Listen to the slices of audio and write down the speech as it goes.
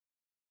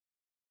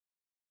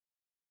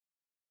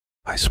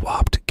I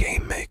swapped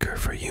Game Maker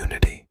for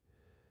Unity.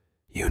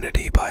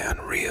 Unity by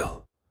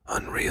Unreal,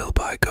 Unreal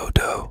by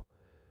Godot.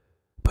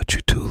 But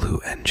Chutuloo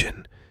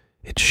engine,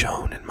 it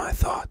shone in my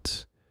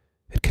thoughts.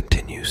 It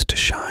continues to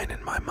shine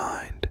in my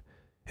mind,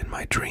 in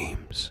my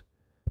dreams,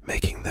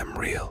 making them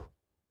real.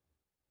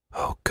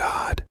 Oh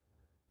God,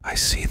 I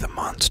see the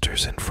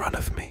monsters in front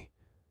of me,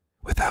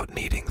 without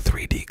needing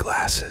 3D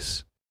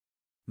glasses.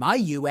 My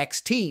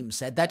UX team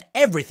said that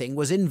everything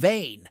was in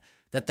vain,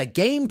 that the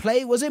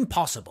gameplay was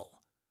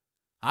impossible.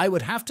 I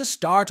would have to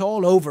start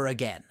all over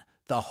again,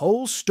 the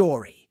whole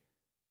story.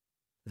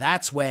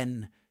 That's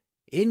when,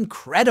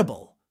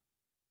 incredible,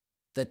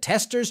 the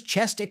tester's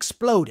chest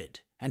exploded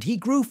and he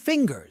grew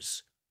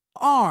fingers,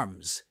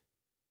 arms.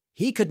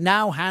 He could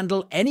now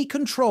handle any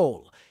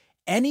control,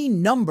 any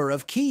number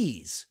of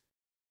keys.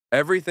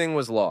 Everything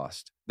was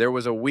lost. There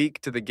was a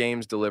week to the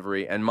game's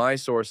delivery, and my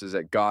sources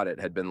at Godot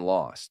had been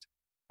lost.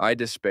 I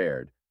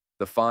despaired.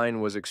 The fine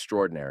was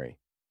extraordinary.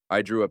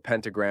 I drew a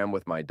pentagram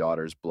with my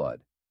daughter's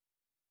blood.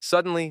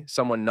 Suddenly,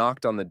 someone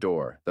knocked on the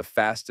door, the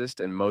fastest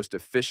and most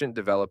efficient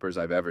developers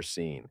I've ever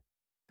seen.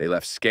 They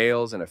left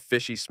scales and a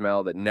fishy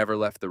smell that never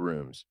left the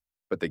rooms.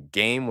 But the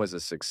game was a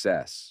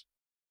success.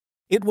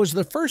 It was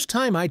the first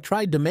time I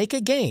tried to make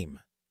a game.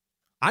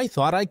 I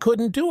thought I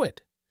couldn't do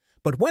it.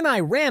 But when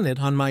I ran it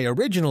on my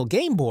original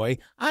Game Boy,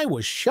 I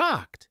was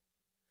shocked.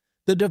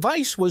 The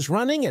device was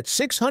running at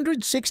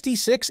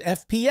 666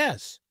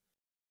 FPS.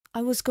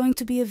 I was going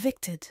to be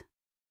evicted.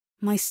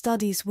 My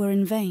studies were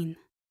in vain.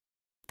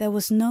 There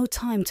was no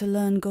time to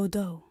learn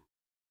Godot.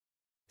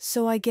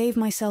 So I gave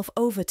myself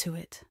over to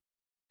it.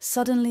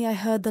 Suddenly I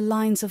heard the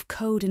lines of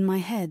code in my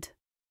head,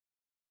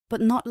 but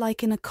not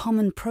like in a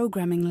common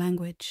programming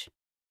language.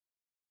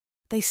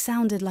 They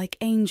sounded like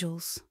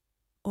angels,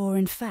 or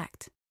in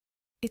fact,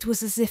 it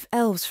was as if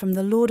elves from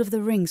the Lord of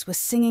the Rings were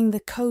singing the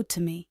code to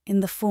me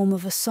in the form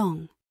of a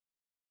song.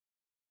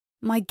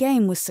 My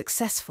game was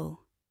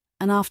successful,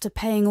 and after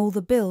paying all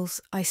the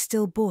bills, I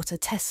still bought a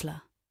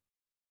Tesla,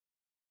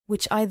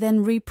 which I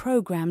then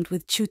reprogrammed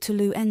with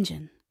Chutuloo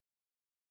engine.